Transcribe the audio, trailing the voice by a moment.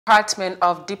Department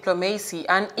of Diplomacy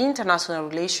and International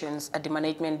Relations at the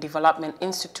Management Development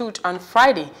Institute on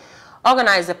Friday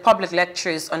organized the public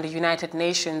lectures on the United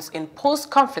Nations in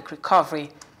post-conflict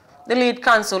recovery. The lead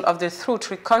counsel of the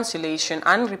Truth, Reconciliation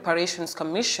and Reparations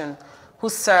Commission, who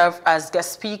served as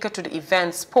guest speaker to the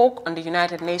event, spoke on the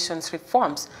United Nations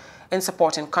reforms in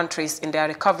supporting countries in their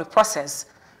recovery process.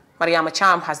 Mariama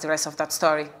Cham has the rest of that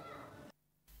story.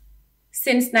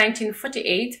 Since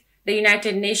 1948, the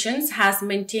United Nations has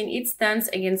maintained its stance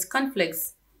against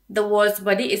conflicts. The world's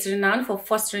body is renowned for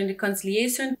fostering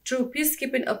reconciliation through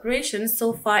peacekeeping operations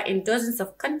so far in dozens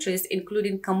of countries,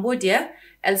 including Cambodia,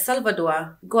 El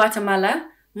Salvador, Guatemala,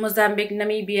 Mozambique,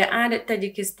 Namibia, and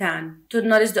Tajikistan. To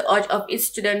nourish the urge of its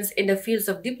students in the fields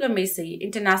of diplomacy,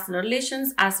 international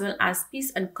relations, as well as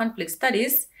peace and conflict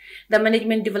studies, the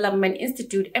Management Development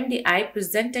Institute, MDI,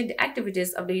 presented the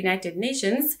activities of the United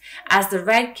Nations as the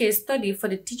right case study for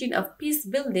the teaching of peace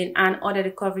building and other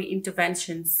recovery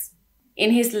interventions.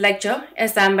 In his lecture,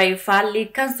 Esambai Fall,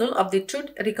 lead counsel of the Truth,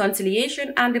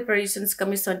 Reconciliation and Reparations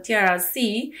Commission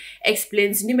 (TRRC),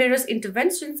 explains numerous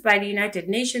interventions by the United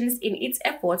Nations in its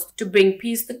efforts to bring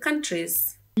peace to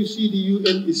countries. You see, the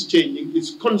UN is changing.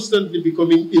 It's constantly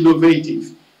becoming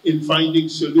innovative in finding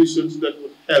solutions that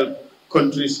would help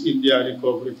countries in their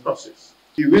recovery process.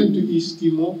 We went to East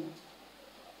Timor,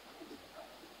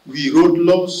 we wrote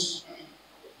laws,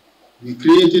 we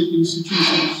created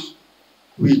institutions,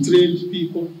 we trained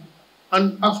people,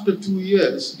 and after 2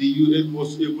 years, the UN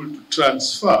was able to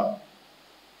transfer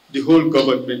the whole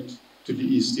government to the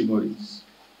East Timorese.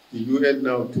 The UN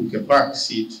now took a back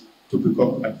seat to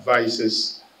become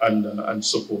advisors and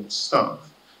support staff.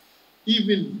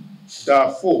 Even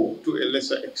Darfur, to a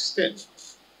lesser extent.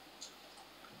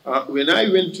 When I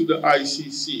went to the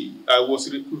ICC, I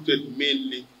was recruited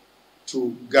mainly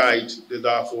to guide the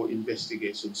Darfur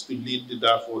investigations, to lead the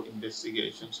Darfur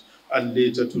investigations, and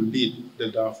later to lead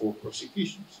the Darfur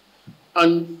prosecutions.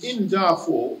 And in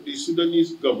Darfur, the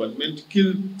Sudanese government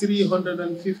killed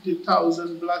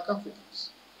 350,000 black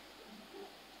Africans.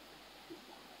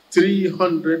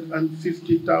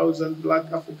 350,000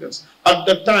 black Africans. At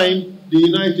the time, the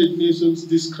United Nations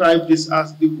described this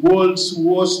as the world's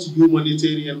worst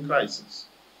humanitarian crisis.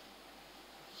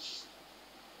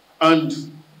 And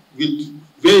with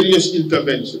various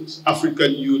interventions,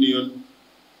 African Union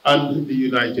and the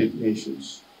United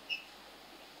Nations,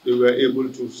 they were able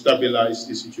to stabilize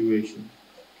the situation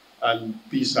and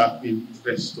peace has been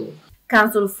restored.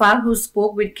 Counsel Fall, who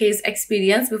spoke with case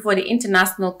experience before the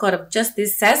International Court of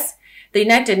Justice, says the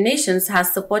United Nations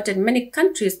has supported many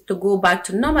countries to go back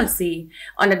to normalcy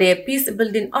under their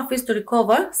peace-building office to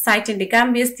recover, citing the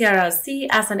Gambia's TRRC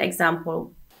as an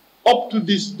example. Up to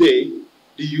this day,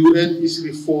 the UN is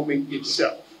reforming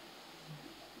itself.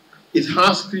 It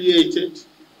has created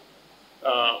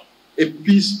a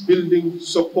peace-building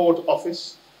support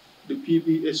office, the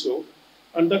PBSO,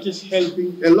 and that is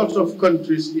helping a lot of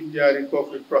countries in their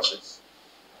recovery process.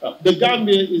 The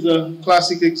Gambia is a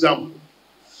classic example.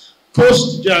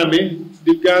 Post-Jammeh,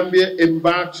 the Gambia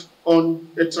embarked on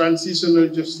a transitional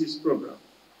justice program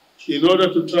in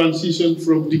order to transition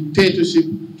from dictatorship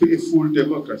to a full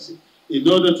democracy, in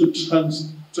order to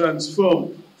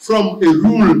transform from a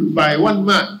rule by one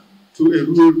man to a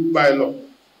rule by law.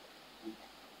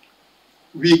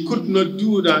 We could not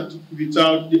do that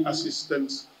without the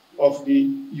assistance of the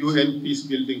UN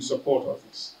Peacebuilding Support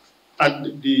Office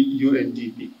and the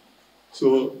UNDP.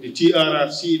 So the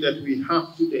TRRC that we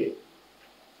have today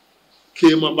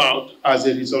came about as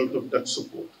a result of that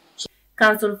support.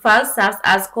 Counsel Fall serves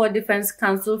as co-defense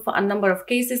counsel for a number of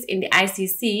cases in the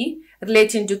ICC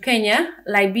relating to Kenya,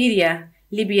 Liberia,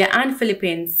 Libya, and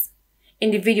Philippines.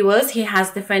 Individuals he has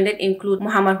defended include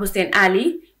Muhammad Hussein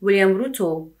Ali, William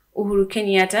Ruto, Uhuru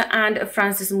Kenyatta, and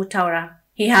Francis Mutaura.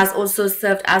 He has also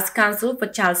served as counsel for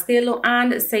Charles Taylor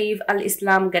and Saif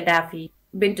al-Islam Gaddafi.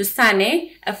 Bintu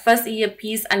Sane, a first-year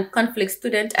peace and conflict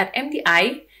student at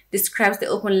MDI, describes the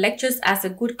open lectures as a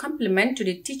good complement to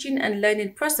the teaching and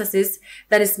learning processes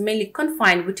that is mainly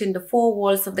confined within the four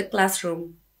walls of the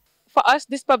classroom. For us,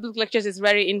 this public lectures is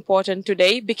very important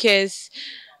today because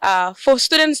for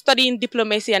students studying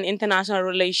diplomacy and international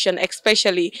relations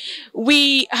especially,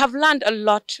 we have learned a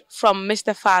lot from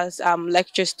Mr. Fall's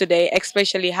lectures today,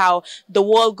 especially how the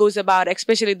world goes about,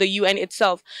 especially the UN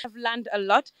itself. I've learned a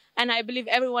lot, and I believe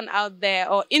everyone out there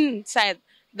or inside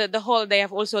the hall, they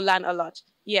have also learned a lot.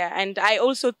 Yeah, and I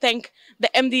also thank the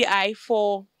MDI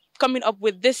for coming up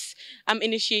with this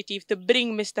initiative to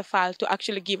bring Mr. Fall to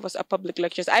actually give us a public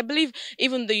lectures. I believe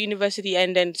even the university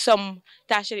and then some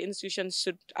tertiary institutions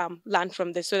should learn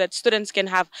from this so that students can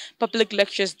have public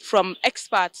lectures from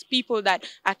experts, people that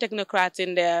are technocrats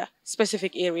in their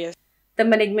specific areas. The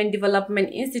Management Development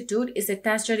Institute is a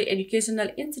tertiary educational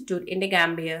institute in the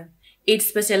Gambia. It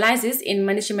specializes in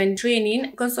management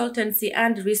training, consultancy,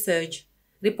 and research.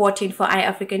 Reporting for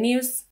iAfrica News,